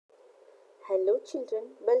Hello children,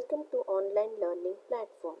 welcome to online learning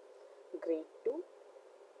platform. Grade 2,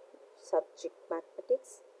 subject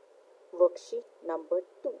mathematics, worksheet number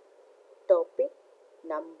 2, topic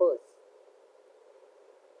numbers.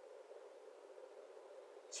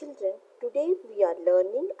 Children, today we are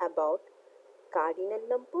learning about cardinal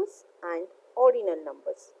numbers and ordinal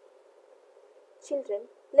numbers. Children,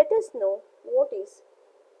 let us know what is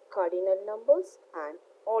cardinal numbers and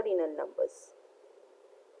ordinal numbers.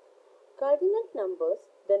 Cardinal numbers,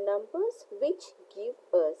 the numbers which give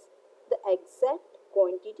us the exact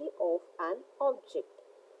quantity of an object,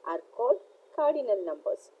 are called cardinal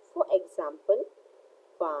numbers. For example,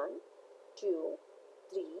 1, 2,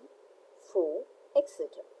 3, 4,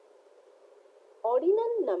 etc.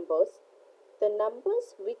 Ordinal numbers, the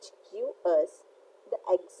numbers which give us the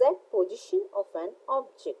exact position of an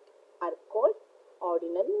object, are called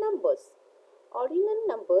ordinal numbers. Ordinal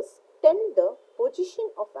numbers tell the position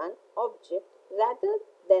of an object rather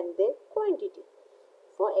than their quantity.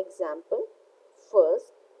 For example,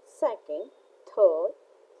 first, second, third,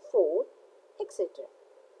 fourth, etc.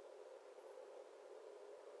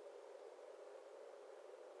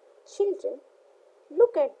 Children,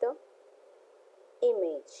 look at the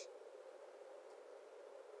image.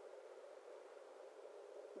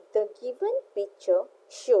 The given picture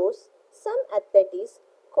shows some athletes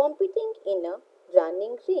competing in a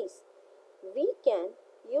running race. We can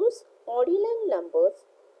use ordinal numbers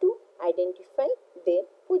to identify their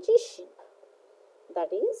position.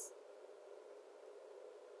 That is,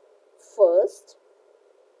 first,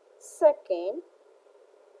 second,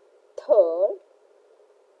 third,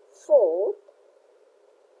 fourth,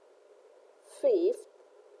 fifth,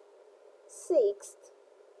 sixth,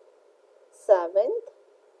 seventh,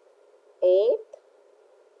 eighth,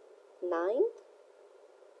 ninth,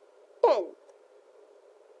 10th.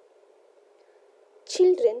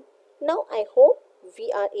 Children, now I hope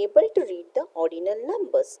we are able to read the ordinal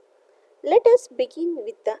numbers. Let us begin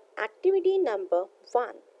with the activity number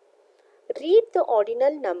 1. Read the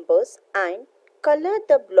ordinal numbers and color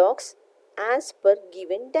the blocks as per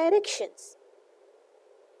given directions.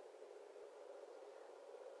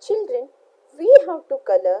 Children, we have to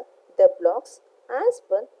color the blocks as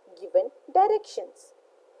per given directions.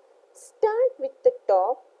 Start with the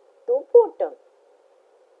top to bottom.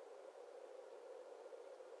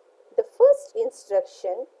 The first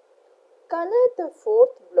instruction, color the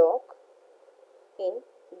fourth block in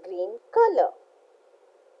green color.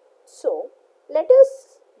 So, let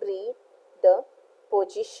us read the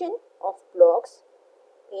position of blocks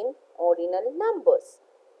in ordinal numbers.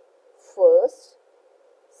 First,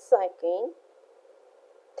 second,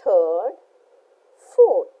 third,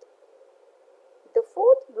 fourth. The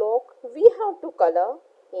fourth block we have to color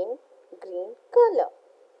in green color.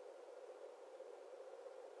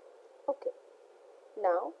 Okay.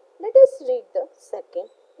 Now let us read the second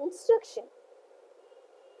instruction.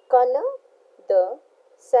 Color the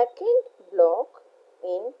second block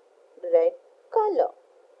in red color.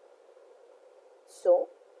 So,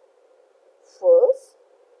 first,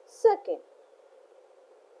 second.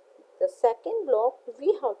 The second block we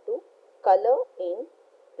have to color in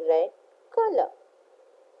red color.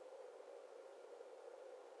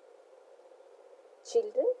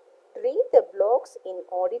 Children, read the blocks in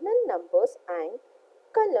ordinal numbers and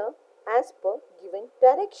color as per given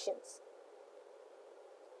directions.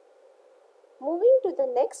 Moving to the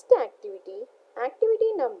next activity,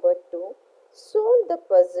 activity number 2, solve the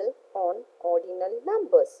puzzle on ordinal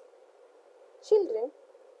numbers. Children,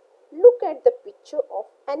 look at the picture of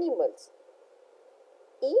animals.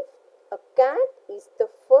 If a cat is the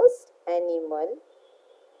first animal,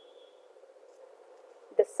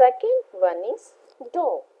 the second one is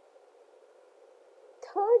dog.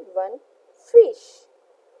 Third one, fish.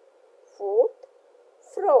 Fourth,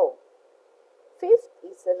 frog. Fifth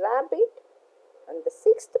is a rabbit. And the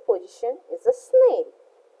sixth position is a snail.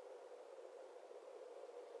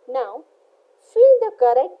 Now, fill the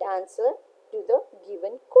correct answer to the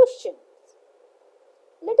given questions.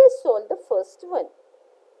 Let us solve the first one.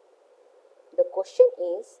 The question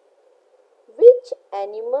is, which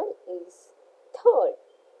animal is third?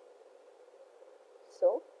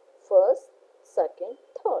 So, first, second,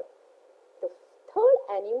 third. The third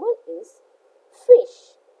animal is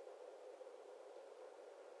fish.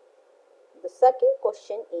 The second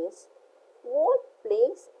question is, what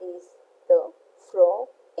place is the frog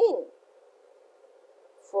in?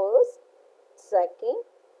 First, second,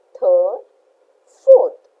 third,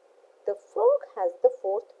 fourth. The frog has the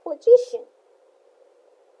fourth position.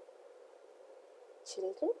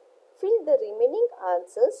 Children, fill the remaining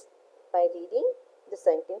answers by reading the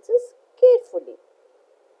sentences carefully.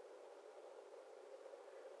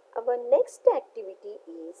 Our next activity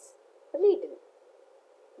is riddle.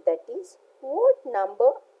 That is, what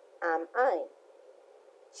number am I?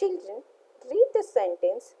 Children, read the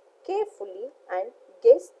sentence carefully and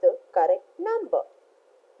guess the correct number.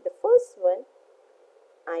 The first one,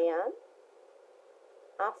 I am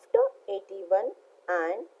after 81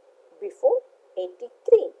 and before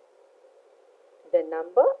 83. The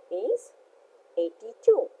number is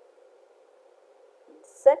 82.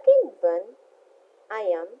 Second one, I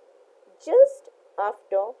am just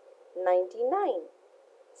after 99.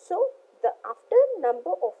 So, the after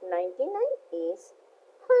number of 99 is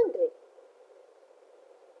 100.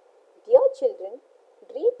 Dear children,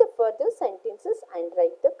 read the further sentences and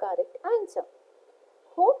write the correct answer.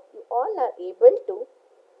 Hope you all are able to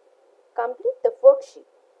complete the worksheet.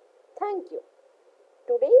 Thank you.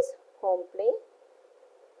 Today's home play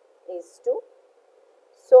is to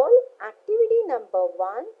solve activity number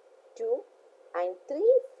 1, 2 and 3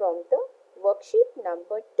 from the worksheet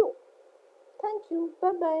number 2. Thank you.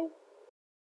 Bye-bye.